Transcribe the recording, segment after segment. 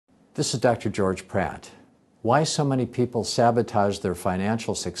This is Dr. George Pratt. Why so many people sabotage their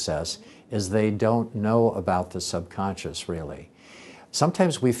financial success is they don't know about the subconscious, really.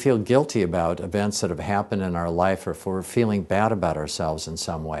 Sometimes we feel guilty about events that have happened in our life, or if we're feeling bad about ourselves in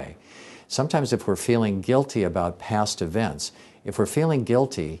some way. Sometimes if we're feeling guilty about past events, if we're feeling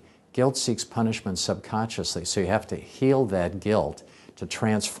guilty, guilt seeks punishment subconsciously, so you have to heal that guilt to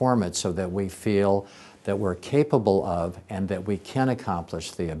transform it so that we feel that we're capable of and that we can accomplish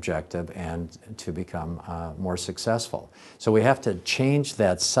the objective and to become more successful. So we have to change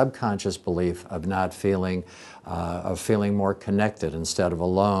that subconscious belief of not feeling, of feeling more connected instead of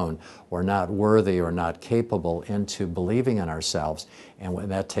alone, or not worthy or not capable, into believing in ourselves. And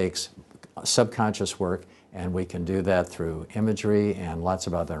that takes subconscious work, and we can do that through imagery and lots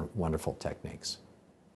of other wonderful techniques.